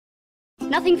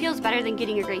Nothing feels better than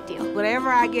getting a great deal. Whenever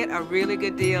I get a really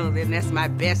good deal, then that's my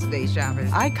best day shopping.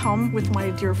 I come with my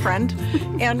dear friend,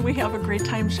 and we have a great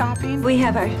time shopping. We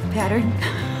have our pattern.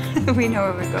 We know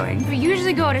where we're going. We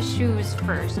usually go to shoes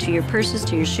first. To your purses,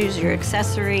 to your shoes, your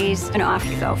accessories, and off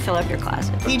you go. Fill up your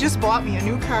closet. He just bought me a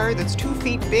new car that's 2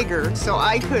 feet bigger so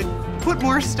I could put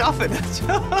more stuff in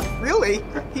it. Really,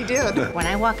 he did. When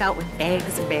I walk out with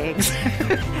bags and bags,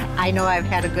 I know I've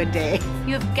had a good day.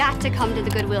 You have got to come to the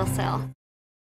Goodwill Sale.